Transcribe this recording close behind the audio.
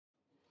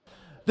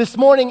This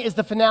morning is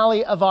the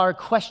finale of our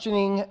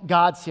Questioning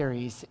God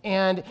series,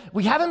 and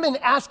we haven't been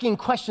asking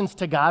questions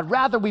to God.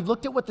 Rather, we've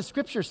looked at what the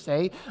scriptures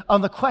say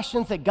on the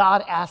questions that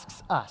God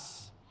asks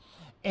us.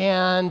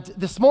 And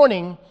this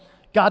morning,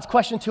 God's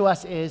question to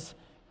us is,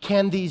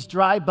 can these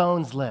dry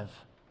bones live?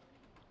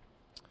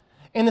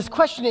 And this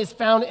question is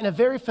found in a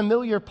very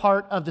familiar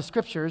part of the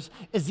scriptures,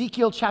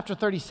 Ezekiel chapter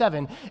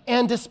 37.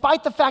 And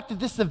despite the fact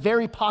that this is a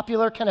very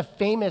popular, kind of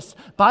famous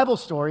Bible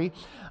story,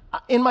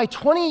 in my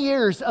 20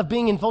 years of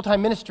being in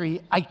full-time ministry,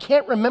 I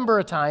can't remember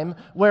a time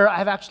where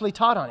I've actually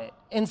taught on it.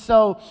 And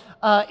so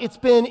it's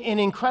been an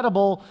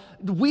incredible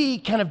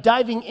week kind of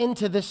diving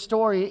into this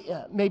story,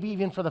 maybe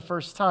even for the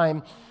first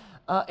time.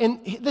 And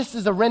this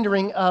is a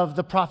rendering of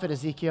the prophet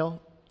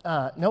Ezekiel.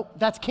 Nope,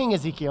 that's King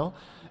Ezekiel.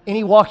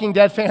 Any Walking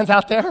Dead fans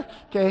out there?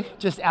 Okay,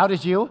 just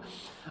outed you.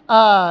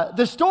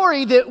 The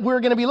story that we're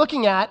going to be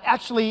looking at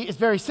actually is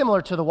very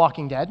similar to The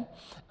Walking Dead.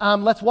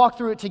 Let's walk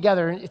through it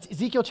together. It's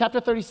Ezekiel chapter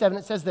 37.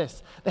 It says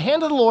this: "The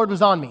hand of the Lord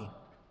was on me,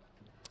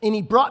 and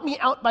he brought me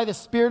out by the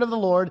Spirit of the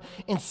Lord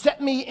and set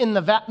me in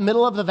the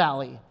middle of the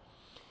valley.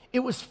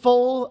 It was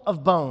full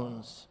of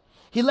bones.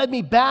 He led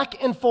me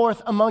back and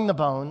forth among the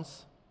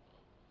bones,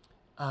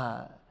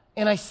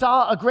 and I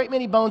saw a great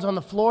many bones on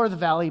the floor of the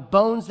valley,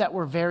 bones that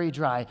were very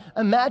dry."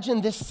 Imagine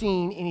this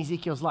scene in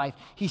Ezekiel's life.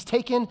 He's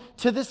taken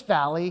to this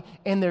valley,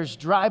 and there's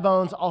dry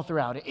bones all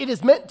throughout it. It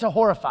is meant to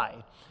horrify.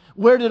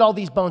 Where did all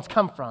these bones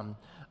come from?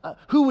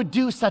 Who would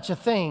do such a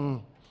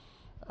thing?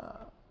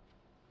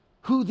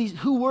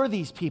 Who were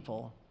these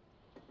people?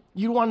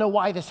 You want to know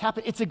why this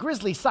happened? It's a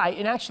grisly sight,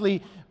 and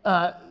actually,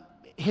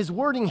 his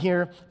wording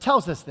here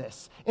tells us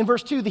this. In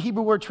verse 2, the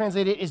Hebrew word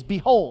translated is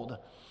behold.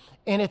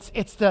 And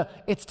it's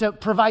to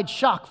provide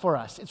shock for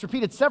us. It's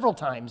repeated several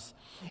times.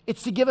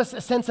 It's to give us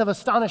a sense of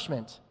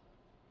astonishment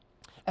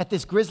at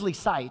this grisly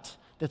sight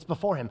that's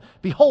before him.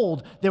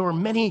 Behold, there were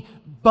many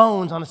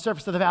bones on the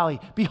surface of the valley.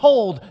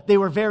 Behold, they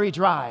were very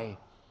dry,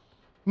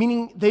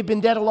 meaning they've been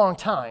dead a long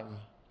time.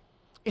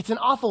 It's an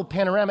awful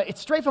panorama.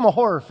 It's straight from a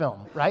horror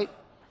film, right?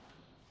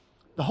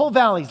 The whole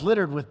valley's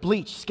littered with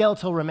bleached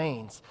skeletal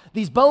remains.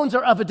 These bones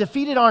are of a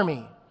defeated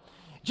army.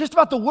 Just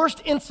about the worst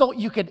insult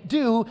you could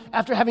do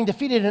after having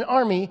defeated an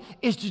army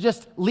is to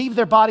just leave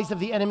their bodies of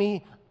the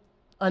enemy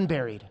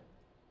unburied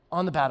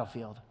on the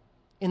battlefield,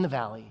 in the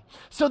valley.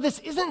 So this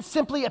isn't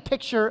simply a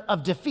picture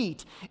of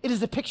defeat. It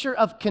is a picture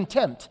of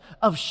contempt,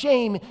 of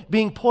shame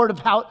being poured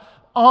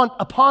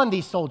upon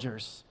these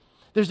soldiers.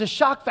 There's a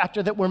shock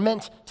factor that we're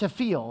meant to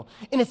feel.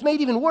 And it's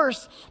made even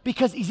worse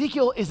because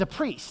Ezekiel is a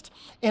priest.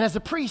 And as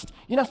a priest,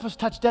 you're not supposed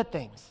to touch dead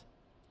things,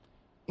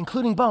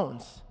 including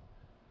bones.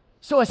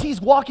 So as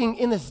he's walking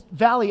in this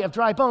valley of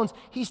dry bones,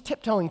 he's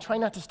tiptoeing, trying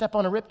not to step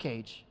on a rib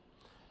cage,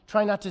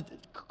 trying not to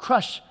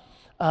crush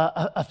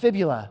a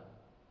fibula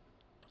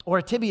or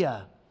a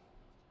tibia.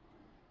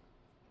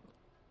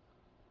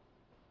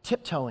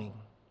 Tiptoeing.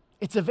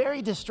 It's a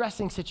very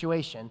distressing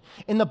situation.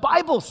 And the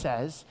Bible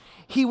says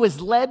he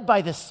was led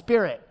by the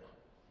Spirit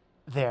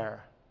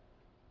there.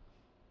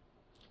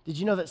 Did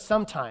you know that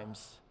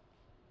sometimes,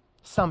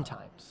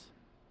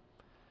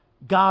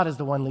 God is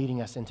the one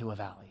leading us into a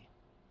valley?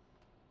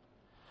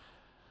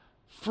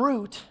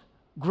 Fruit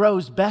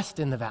grows best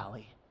in the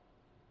valley,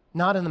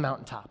 not in the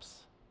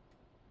mountaintops.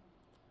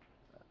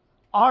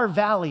 Our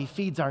valley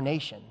feeds our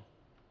nation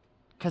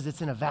because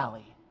it's in a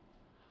valley.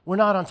 We're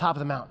not on top of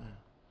the mountain.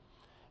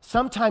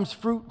 Sometimes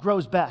fruit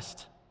grows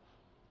best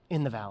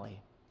in the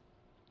valley.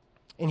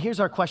 And here's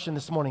our question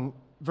this morning,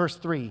 verse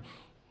 3.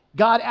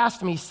 God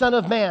asked me, "Son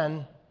of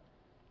man,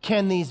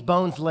 can these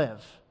bones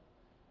live?"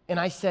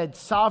 And I said,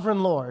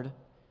 "Sovereign Lord,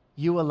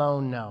 you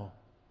alone know."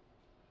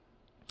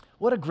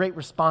 What a great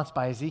response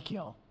by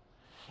Ezekiel.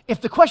 If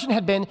the question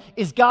had been,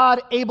 is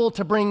God able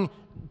to bring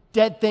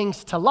dead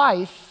things to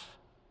life?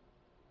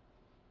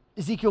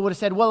 Ezekiel would have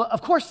said, well,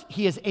 of course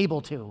he is able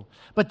to.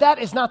 But that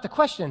is not the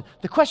question.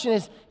 The question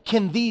is,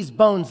 can these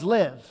bones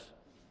live?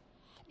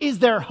 Is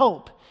there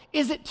hope?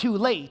 Is it too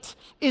late?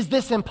 Is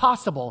this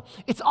impossible?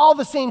 It's all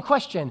the same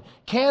question.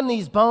 Can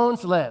these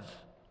bones live?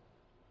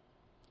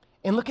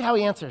 And look at how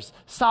he answers.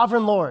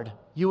 Sovereign Lord,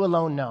 you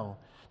alone know.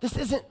 This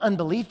isn't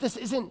unbelief. This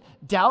isn't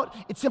doubt.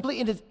 It's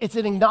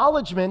an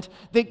acknowledgement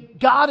that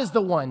God is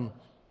the one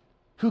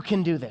who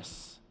can do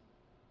this.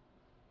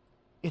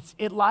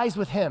 It lies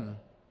with him.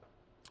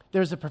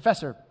 There's a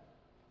professor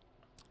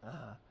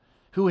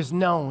who is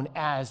known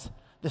as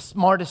the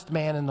smartest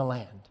man in the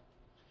land.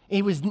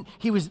 He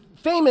was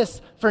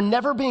famous for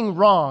never being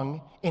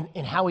wrong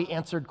in how he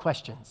answered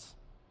questions.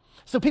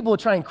 So people would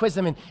try and quiz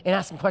him and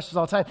ask him questions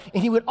all the time,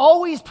 and he would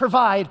always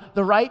provide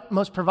the right,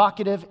 most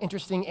provocative,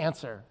 interesting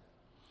answer.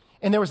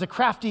 And there was a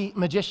crafty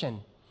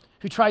magician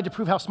who tried to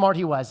prove how smart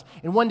he was.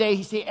 And one day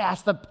he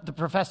asked the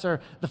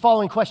professor the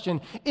following question: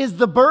 "Is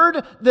the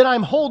bird that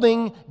I'm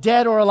holding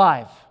dead or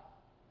alive?"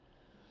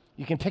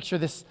 You can picture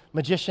this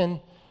magician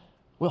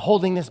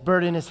holding this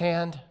bird in his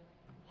hand.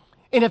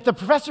 And if the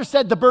professor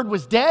said the bird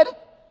was dead,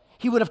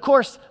 he would, of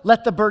course,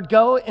 let the bird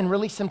go and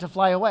release him to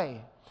fly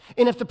away.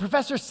 And if the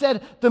professor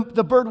said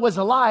the bird was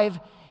alive,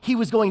 he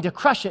was going to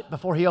crush it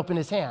before he opened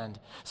his hand.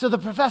 So the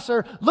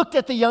professor looked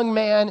at the young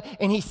man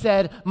and he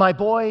said, "My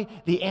boy,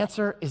 the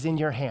answer is in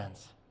your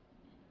hands."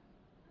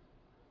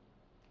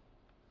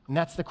 And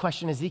that's the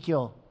question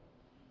Ezekiel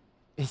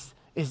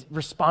is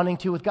responding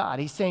to with God.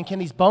 He's saying, can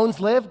these bones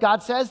live?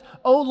 God says,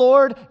 "Oh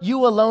Lord,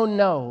 you alone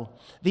know.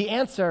 The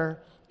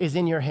answer is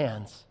in your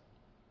hands."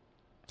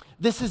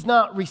 This is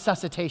not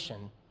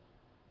resuscitation.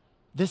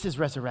 This is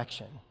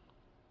resurrection.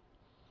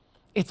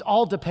 It's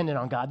all dependent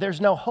on God. There's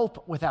no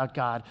hope without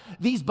God.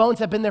 These bones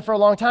have been there for a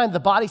long time. The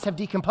bodies have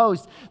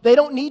decomposed. They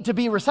don't need to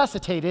be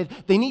resuscitated.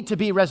 They need to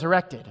be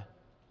resurrected.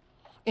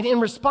 And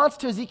in response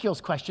to Ezekiel's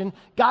question,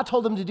 God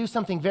told him to do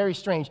something very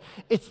strange.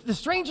 It's the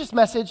strangest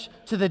message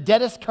to the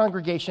deadest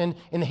congregation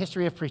in the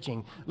history of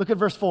preaching. Look at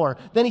verse 4.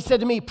 Then he said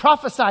to me,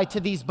 "Prophesy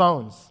to these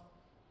bones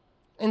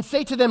and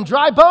say to them,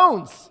 'Dry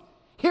bones,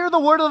 hear the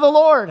word of the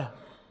Lord.'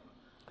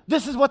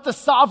 This is what the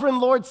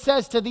sovereign Lord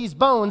says to these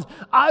bones.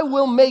 I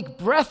will make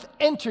breath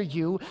enter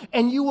you,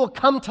 and you will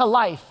come to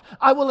life.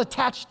 I will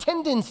attach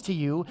tendons to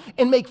you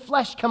and make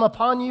flesh come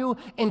upon you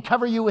and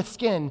cover you with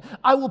skin.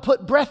 I will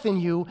put breath in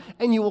you,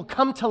 and you will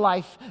come to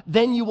life.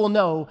 Then you will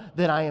know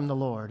that I am the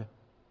Lord."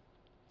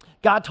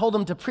 God told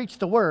him to preach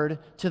the word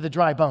to the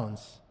dry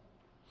bones.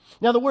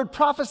 Now, the word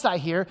prophesy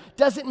here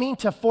doesn't mean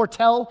to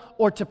foretell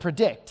or to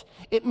predict.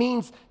 It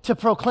means to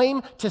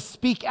proclaim, to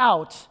speak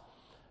out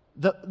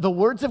the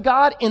words of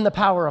God in the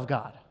power of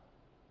God,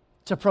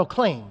 to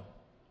proclaim.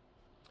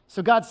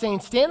 So God's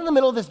saying, stand in the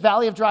middle of this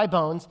valley of dry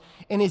bones,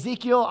 and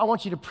Ezekiel, I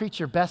want you to preach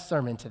your best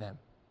sermon to them.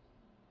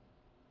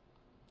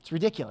 It's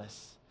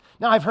ridiculous.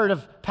 Now, I've heard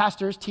of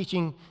pastors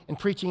teaching and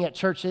preaching at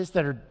churches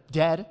that are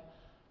dead,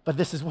 but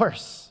this is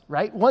worse,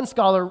 right? One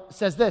scholar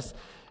says this: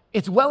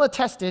 it's well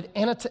attested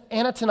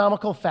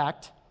anatomical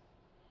fact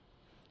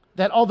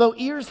that although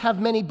ears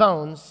have many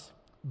bones,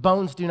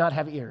 bones do not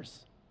have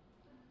ears.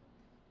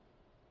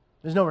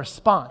 There's no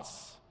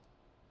response.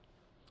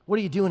 What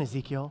are you doing,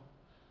 Ezekiel?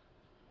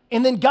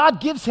 And then God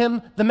gives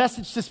him the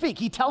message to speak.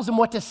 He tells him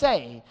what to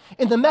say.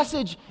 And the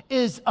message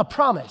is a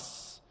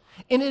promise.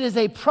 And it is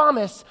a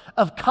promise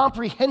of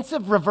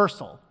comprehensive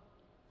reversal.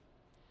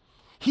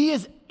 He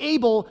is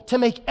able to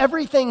make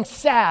everything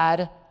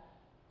sad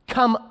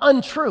come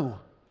untrue.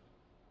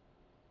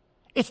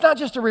 It's not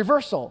just a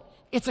reversal.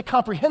 It's a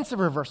comprehensive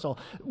reversal.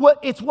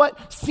 It's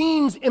what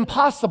seems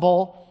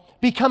impossible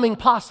becoming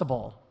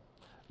possible.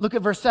 Look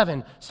at verse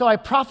 7. So I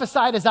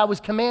prophesied as I was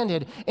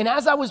commanded, and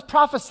as I was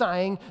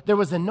prophesying, there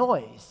was a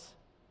noise,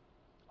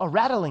 a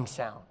rattling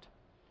sound,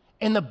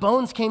 and the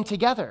bones came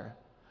together,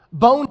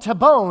 bone to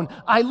bone.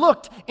 I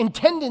looked, and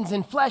tendons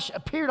and flesh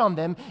appeared on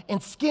them,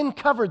 and skin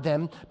covered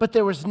them, but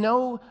there was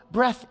no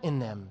breath in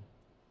them.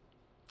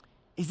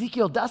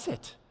 Ezekiel does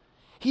it.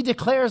 He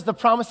declares the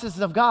promises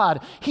of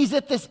God. He's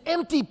at this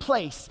empty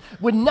place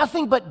with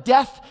nothing but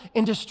death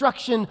and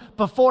destruction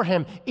before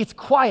him. It's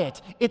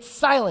quiet. It's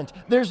silent.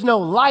 There's no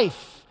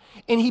life.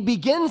 And he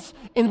begins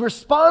and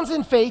responds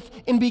in faith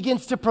and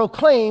begins to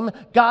proclaim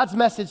God's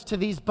message to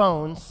these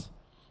bones.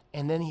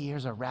 And then he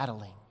hears a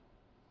rattling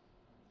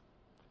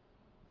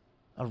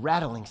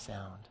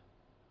sound.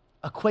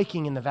 A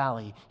quaking in the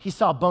valley. He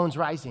saw bones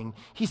rising.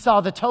 He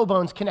saw the toe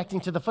bones connecting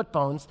to the foot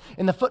bones,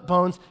 and the foot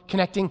bones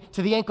connecting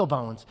to the ankle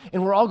bones.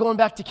 And we're all going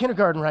back to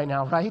kindergarten right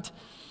now, right?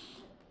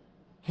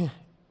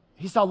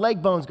 He saw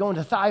leg bones going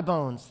to thigh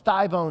bones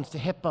to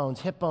hip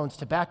bones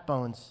to back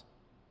bones.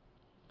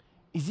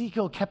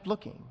 Ezekiel kept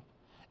looking.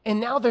 And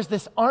now there's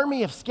this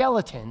army of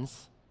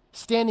skeletons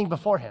standing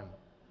before him.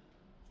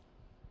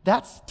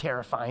 That's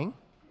terrifying.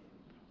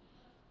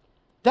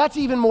 That's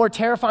even more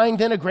terrifying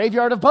than a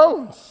graveyard of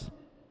bones.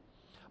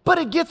 But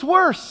it gets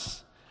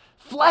worse.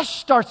 Flesh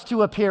starts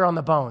to appear on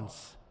the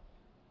bones.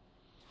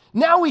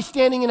 Now he's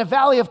standing in a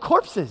valley of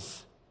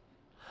corpses.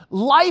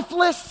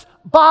 Lifeless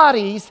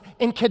bodies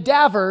and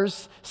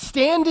cadavers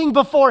standing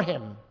before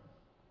him.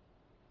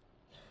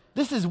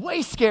 This is way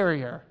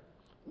scarier,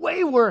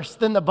 way worse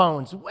than the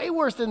bones, way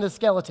worse than the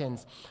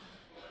skeletons.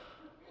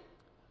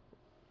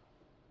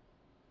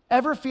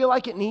 Ever feel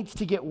like it needs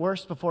to get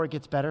worse before it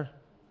gets better?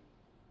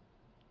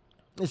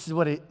 This is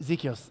what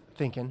Ezekiel's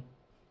thinking.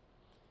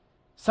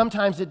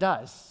 Sometimes it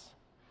does.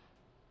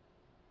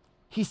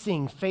 He's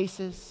seeing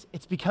faces.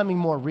 It's becoming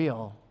more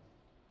real.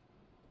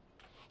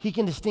 He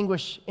can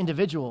distinguish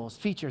individuals,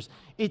 features.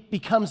 It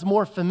becomes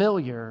more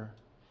familiar.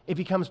 It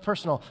becomes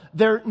personal.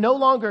 They're no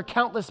longer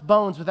countless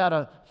bones without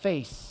a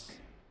face.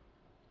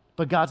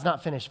 But God's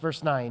not finished.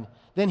 Verse 9.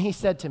 Then he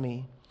said to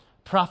me,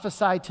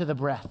 prophesy to the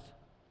breath.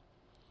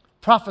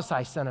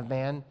 Prophesy, son of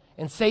man,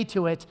 and say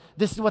to it,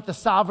 this is what the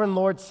sovereign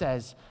Lord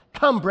says.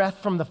 Come,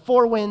 breath from the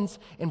four winds,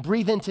 and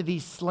breathe into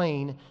these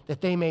slain,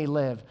 that they may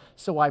live.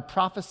 So I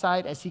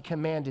prophesied as he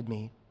commanded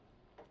me,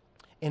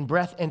 and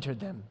breath entered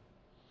them.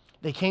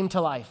 They came to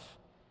life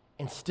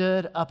and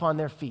stood up on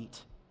their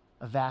feet,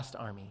 a vast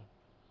army.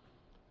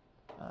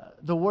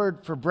 The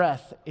word for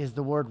breath is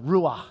the word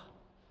ruach.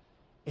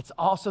 It's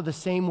also the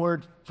same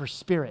word for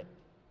spirit.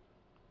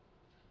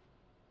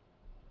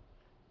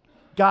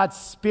 God's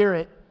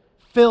spirit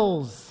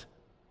fills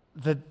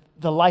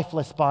the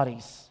lifeless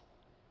bodies.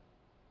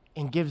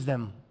 and gives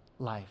them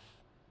life.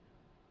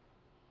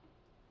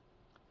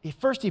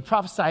 First, he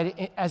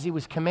prophesied as he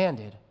was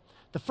commanded.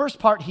 The first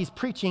part, he's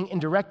preaching and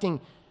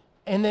directing,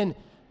 and then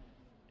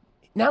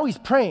now he's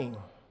praying.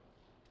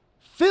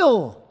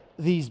 Fill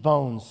these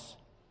bones,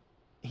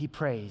 he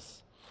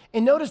prays.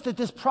 And notice that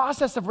this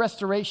process of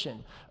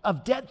restoration,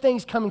 of dead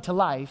things coming to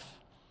life,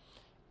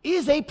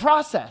 is a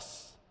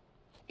process.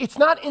 It's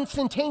not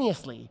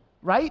instantaneously,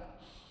 right?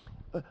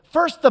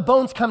 First, the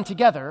bones come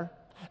together,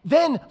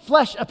 then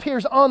flesh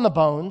appears on the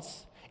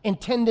bones, and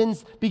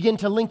tendons begin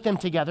to link them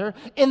together,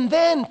 and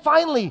then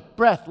finally,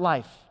 breath,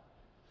 life.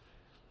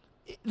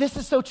 This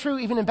is so true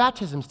even in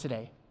baptisms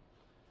today.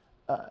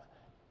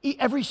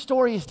 Every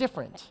story is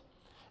different.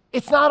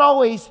 It's not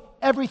always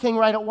everything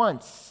right at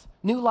once.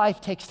 New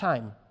life takes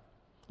time.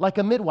 Like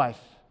a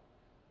midwife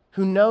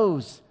who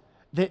knows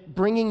that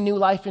bringing new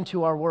life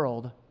into our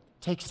world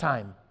takes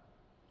time,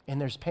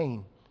 and there's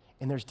pain,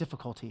 and there's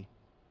difficulty.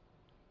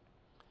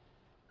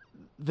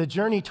 The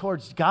journey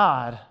towards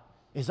God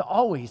is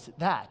always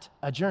that,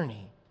 a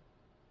journey.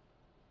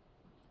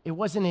 It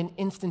wasn't an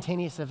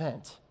instantaneous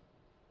event.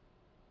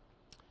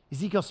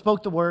 Ezekiel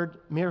spoke the word,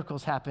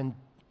 miracles happened.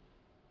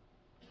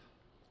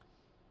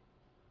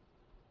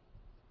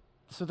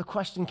 So the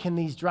question, can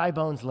these dry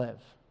bones live?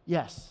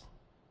 Yes.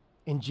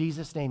 In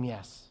Jesus' name,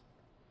 yes.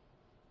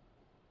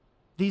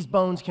 These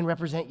bones can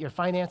represent your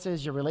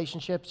finances, your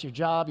relationships, your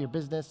job, your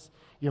business,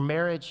 your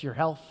marriage, your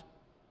health.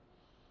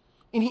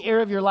 Any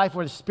area of your life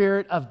where the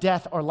spirit of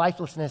death or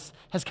lifelessness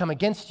has come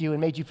against you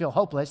and made you feel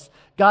hopeless,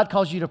 God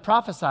calls you to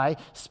prophesy,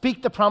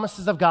 speak the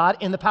promises of God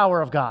in the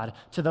power of God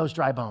to those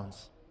dry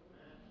bones.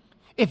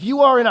 If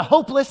you are in a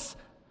hopeless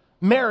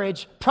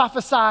marriage,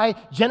 prophesy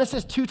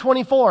Genesis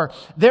 2:24.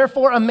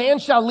 Therefore, a man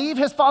shall leave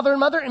his father and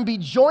mother and be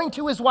joined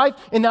to his wife,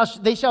 and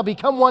they shall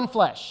become one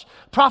flesh.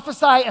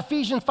 Prophesy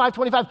Ephesians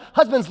 5:25.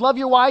 Husbands, love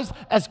your wives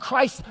as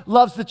Christ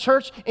loves the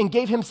church and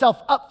gave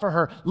himself up for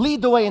her.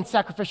 Lead the way in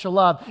sacrificial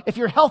love. If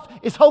your health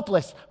is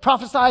hopeless,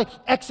 prophesy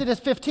Exodus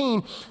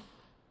 15.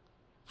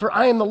 For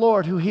I am the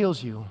Lord who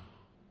heals you.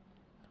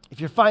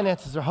 If your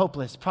finances are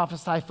hopeless,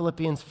 prophesy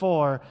Philippians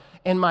 4.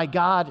 And my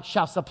God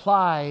shall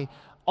supply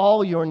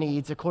all your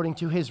needs according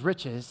to his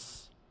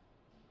riches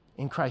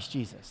in Christ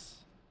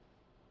Jesus.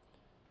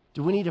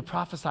 Do we need to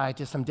prophesy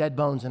to some dead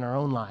bones in our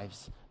own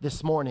lives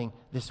this morning,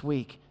 this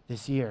week,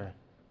 this year?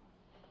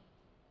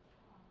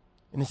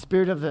 And the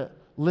Spirit of the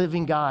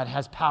living God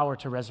has power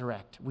to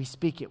resurrect. We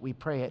speak it, we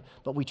pray it,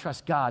 but we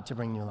trust God to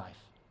bring new life.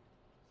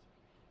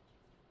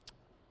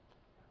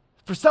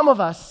 For some of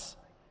us,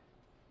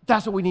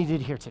 that's what we needed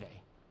to hear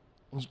today.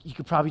 And you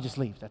could probably just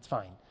leave, that's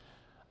fine.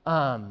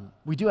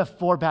 We do have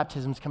 4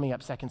 baptisms coming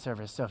up second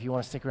service, so if you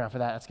want to stick around for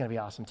that, that's going to be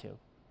awesome too.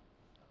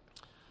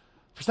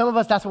 For some of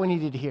us, that's what we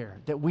needed to hear,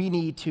 that we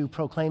need to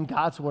proclaim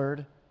God's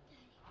word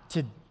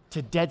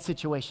to dead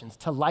situations,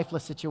 to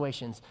lifeless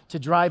situations, to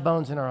dry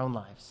bones in our own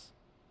lives.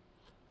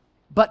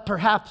 But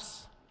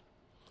perhaps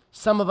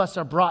some of us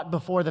are brought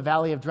before the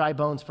valley of dry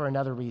bones for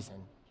another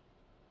reason.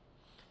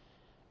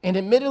 And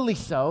admittedly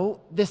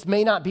so, this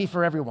may not be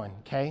for everyone,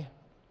 okay?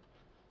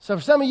 So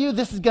for some of you,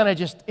 this is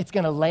it's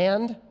gonna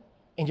land,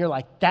 and you're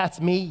like,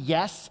 that's me,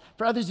 yes.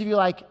 For others of you,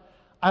 I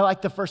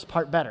like the first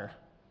part better.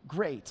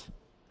 Great.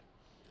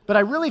 But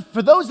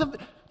for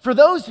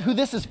those who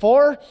this is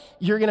for,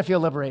 you're going to feel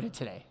liberated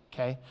today,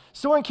 okay?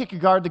 Soren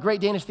Kierkegaard, the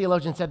great Danish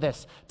theologian, said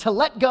this: to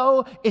let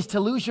go is to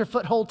lose your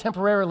foothold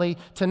temporarily.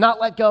 To not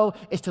let go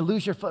is to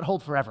lose your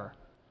foothold forever.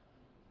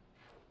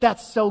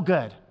 That's so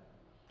good.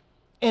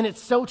 And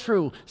it's so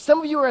true. Some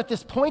of you are at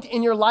this point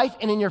in your life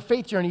and in your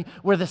faith journey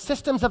where the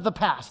systems of the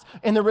past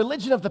and the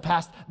religion of the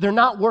past, they're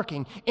not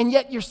working. And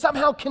yet you're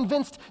somehow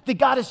convinced that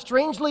God is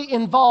strangely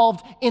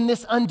involved in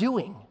this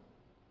undoing.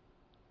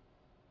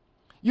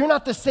 You're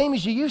not the same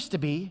as you used to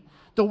be.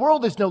 The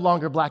world is no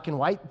longer black and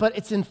white, but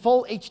it's in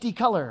full HD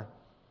color.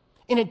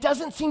 And it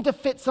doesn't seem to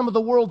fit some of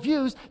the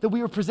worldviews that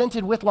we were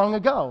presented with long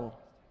ago.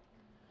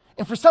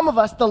 And for some of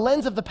us, the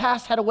lens of the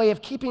past had a way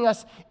of keeping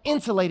us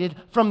insulated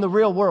from the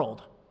real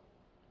world.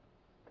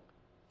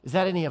 Is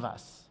that any of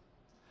us?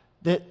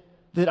 That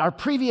our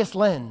previous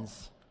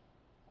lens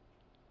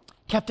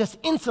kept us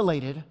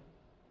insulated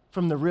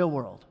from the real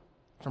world,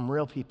 from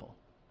real people.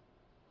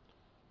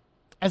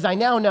 As I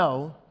now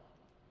know,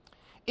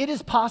 it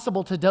is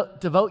possible to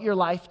devote your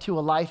life to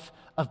a life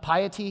of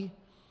piety,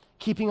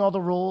 keeping all the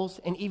rules,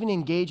 and even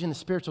engage in the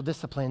spiritual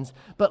disciplines,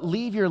 but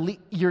leave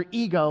your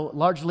ego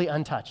largely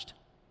untouched.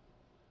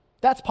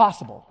 That's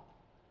possible.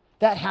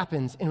 That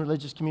happens in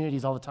religious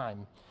communities all the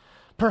time.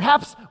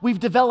 Perhaps we've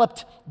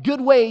developed good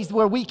ways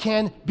where we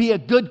can be a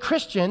good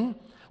Christian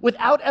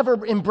without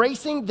ever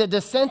embracing the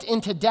descent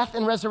into death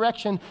and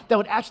resurrection that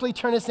would actually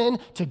turn us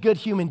into good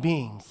human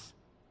beings.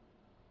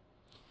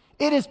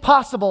 It is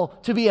possible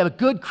to be a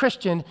good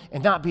Christian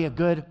and not be a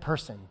good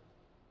person.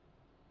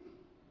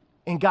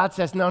 And God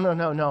says,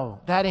 no,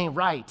 that ain't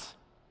right.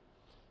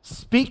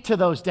 Speak to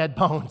those dead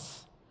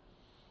bones.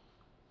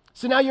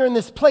 So now you're in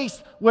this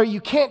place where you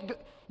can't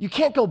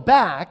go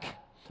back,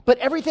 but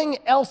everything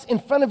else in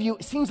front of you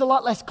seems a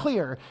lot less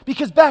clear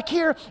because back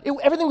here,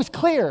 everything was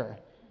clear.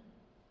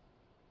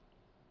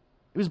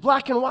 It was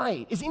black and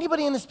white. Is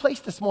anybody in this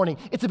place this morning?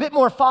 It's a bit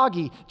more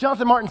foggy.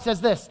 Jonathan Martin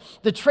says this,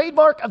 the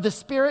trademark of the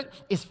Spirit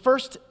is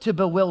first to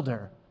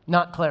bewilder,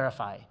 not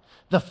clarify.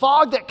 The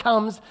fog that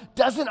comes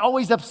doesn't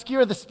always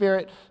obscure the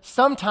Spirit.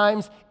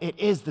 Sometimes it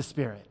is the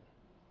Spirit.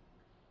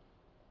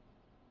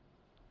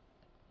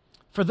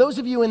 For those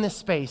of you in this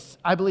space,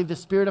 I believe the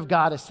Spirit of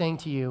God is saying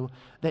to you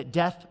that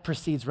death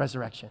precedes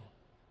resurrection.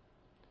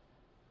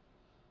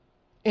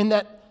 In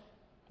that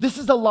this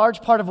is a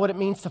large part of what it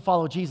means to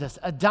follow Jesus,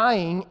 a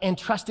dying and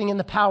trusting in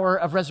the power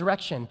of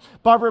resurrection.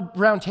 Barbara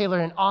Brown Taylor,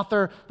 an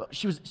author,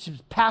 she was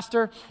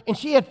pastor, and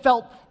she had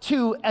felt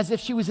too as if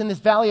she was in this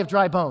valley of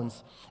dry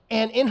bones.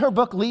 And in her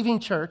book, Leaving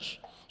Church,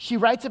 she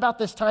writes about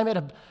this time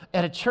at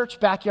a church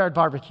backyard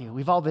barbecue.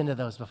 We've all been to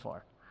those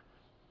before.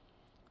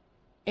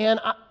 And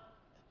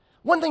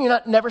one thing you're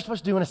never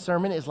supposed to do in a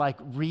sermon is like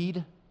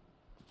read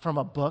from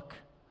a book,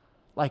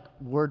 like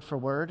word for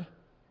word.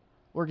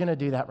 We're going to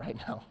do that right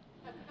now.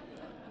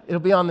 It'll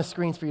be on the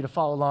screens for you to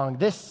follow along.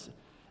 This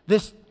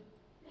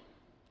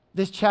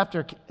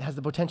chapter has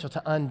the potential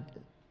to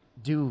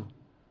undo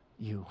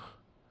you,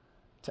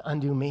 to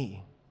undo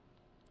me.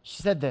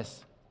 She said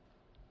this,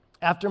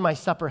 after my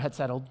supper had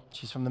settled,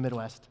 she's from the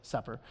Midwest,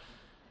 supper,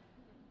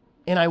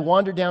 and I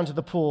wandered down to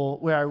the pool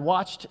where I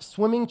watched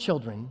swimming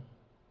children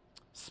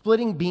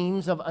splitting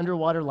beams of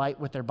underwater light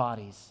with their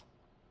bodies.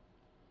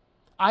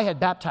 I had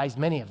baptized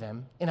many of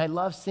them, and I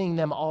loved seeing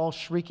them all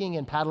shrieking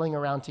and paddling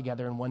around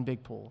together in one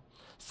big pool.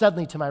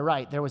 Suddenly, to my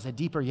right, there was a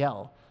deeper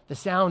yell, the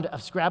sound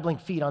of scrabbling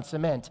feet on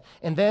cement,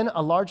 and then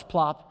a large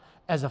plop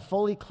as a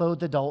fully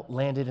clothed adult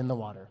landed in the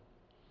water.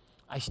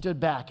 I stood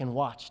back and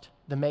watched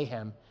the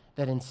mayhem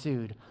that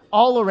ensued.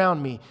 All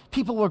around me,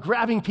 people were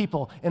grabbing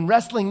people and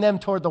wrestling them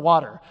toward the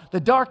water.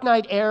 The dark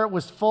night air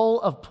was full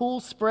of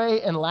pool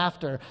spray and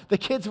laughter. The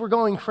kids were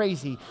going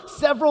crazy.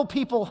 Several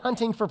people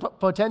hunting for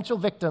potential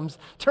victims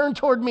turned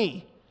toward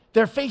me,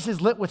 their faces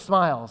lit with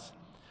smiles.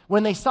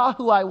 When they saw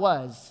who I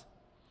was,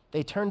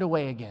 they turned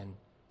away again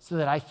so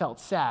that I felt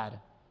sad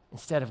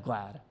instead of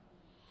glad.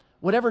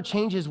 Whatever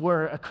changes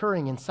were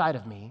occurring inside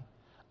of me,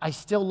 I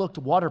still looked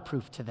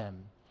waterproof to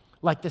them,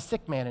 like the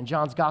sick man in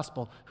John's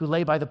gospel who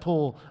lay by the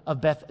pool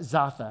of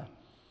Bethzatha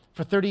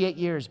for 38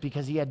 years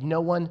because he had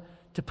no one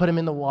to put him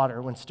in the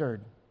water when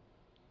stirred.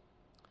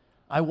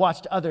 I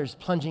watched others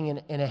plunging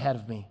in ahead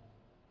of me.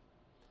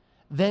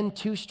 Then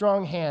 2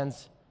 strong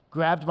hands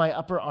grabbed my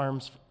upper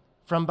arms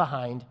from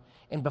behind,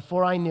 and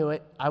before I knew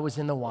it, I was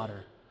in the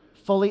water,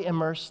 fully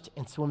immersed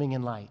and swimming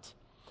in light.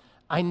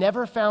 I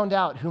never found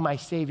out who my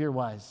Savior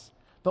was,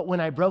 but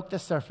when I broke the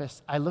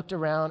surface, I looked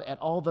around at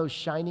all those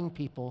shining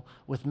people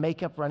with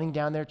makeup running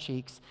down their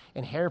cheeks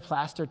and hair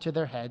plastered to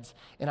their heads,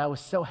 and I was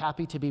so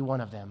happy to be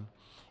one of them.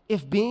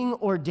 If being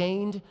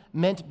ordained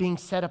meant being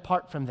set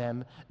apart from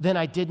them, then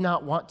I did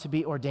not want to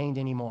be ordained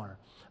anymore.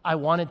 I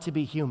wanted to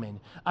be human.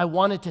 I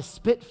wanted to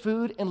spit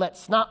food and let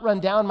snot run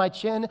down my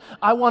chin.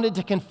 I wanted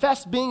to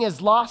confess being as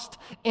lost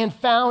and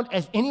found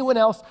as anyone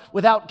else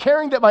without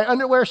caring that my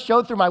underwear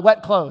showed through my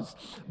wet clothes.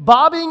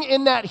 Bobbing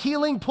in that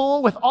healing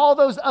pool with all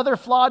those other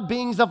flawed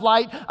beings of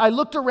light, I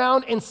looked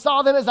around and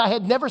saw them as I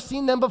had never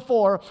seen them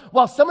before.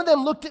 While some of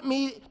them looked at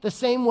me the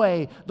same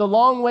way, the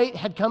long wait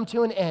had come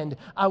to an end.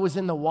 I was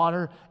in the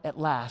water at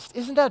last.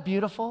 Isn't that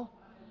beautiful?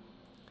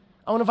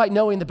 I want to invite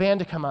Noe and the band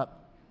to come up.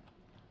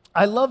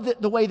 I love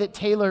the way that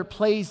Taylor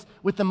plays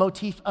with the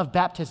motif of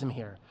baptism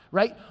here,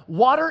 right?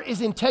 Water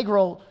is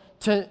integral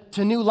to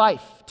new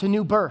life, to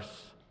new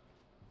birth.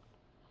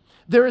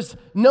 There is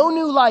no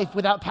new life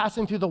without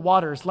passing through the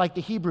waters like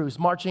the Hebrews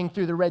marching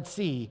through the Red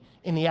Sea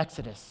in the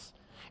Exodus.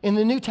 In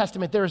the New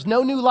Testament, there is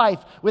no new life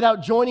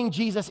without joining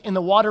Jesus in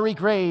the watery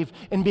grave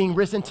and being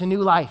risen to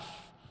new life.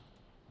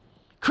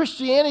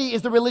 Christianity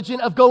is the religion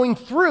of going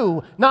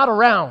through, not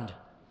around.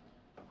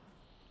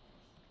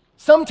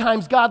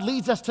 Sometimes God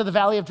leads us to the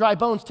valley of dry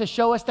bones to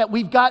show us that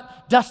we've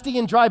got dusty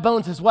and dry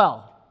bones as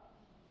well.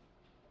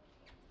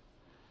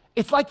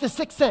 It's like the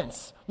sixth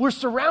sense. We're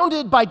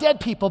surrounded by dead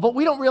people, but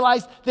we don't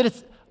realize that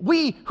it's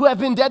we who have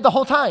been dead the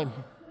whole time.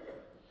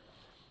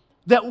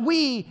 That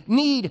we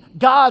need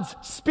God's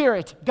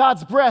Spirit,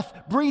 God's breath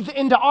breathed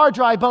into our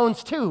dry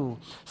bones too.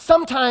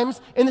 Sometimes,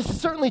 and this is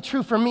certainly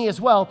true for me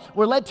as well,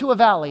 we're led to a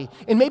valley.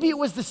 And maybe it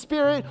was the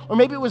Spirit, or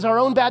maybe it was our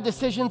own bad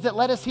decisions that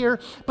led us here,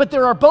 but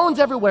there are bones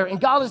everywhere, and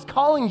God is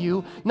calling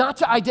you not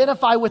to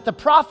identify with the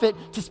prophet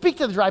to speak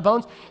to the dry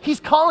bones. He's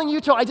calling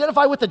you to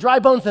identify with the dry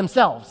bones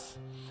themselves.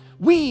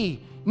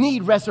 We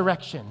need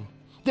resurrection,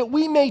 that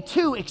we may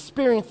too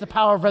experience the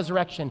power of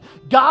resurrection.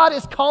 God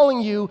is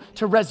calling you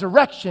to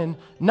resurrection,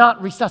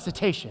 not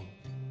resuscitation.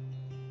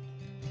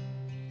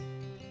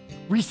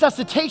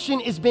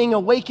 Resuscitation is being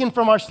awakened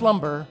from our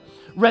slumber.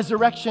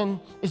 Resurrection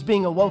is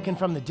being awoken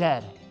from the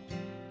dead.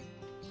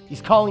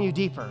 He's calling you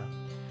deeper.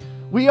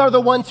 We are not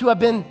the ones who have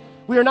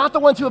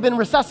been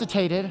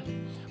resuscitated.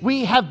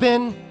 We have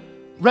been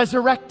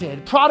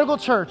resurrected. Prodigal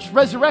church,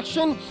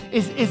 resurrection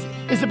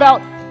is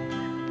about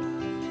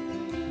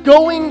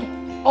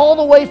going all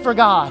the way for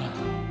God.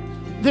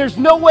 There's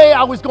no way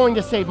I was going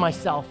to save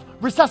myself.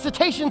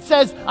 Resuscitation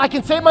says I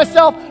can save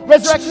myself.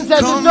 Resurrection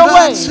says there's no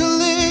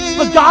way.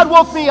 But God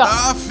woke me up.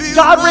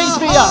 God raised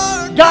me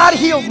up. God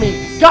healed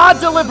me. God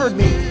delivered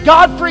me.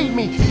 God freed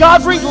me.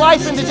 God breathed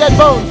life into dead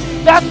bones.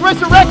 That's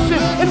resurrection,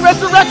 and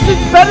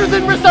resurrection's better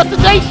than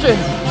resuscitation.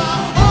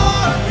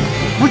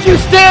 Would you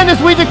stand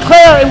as we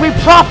declare and we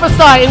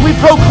prophesy and we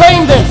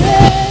proclaim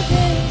this?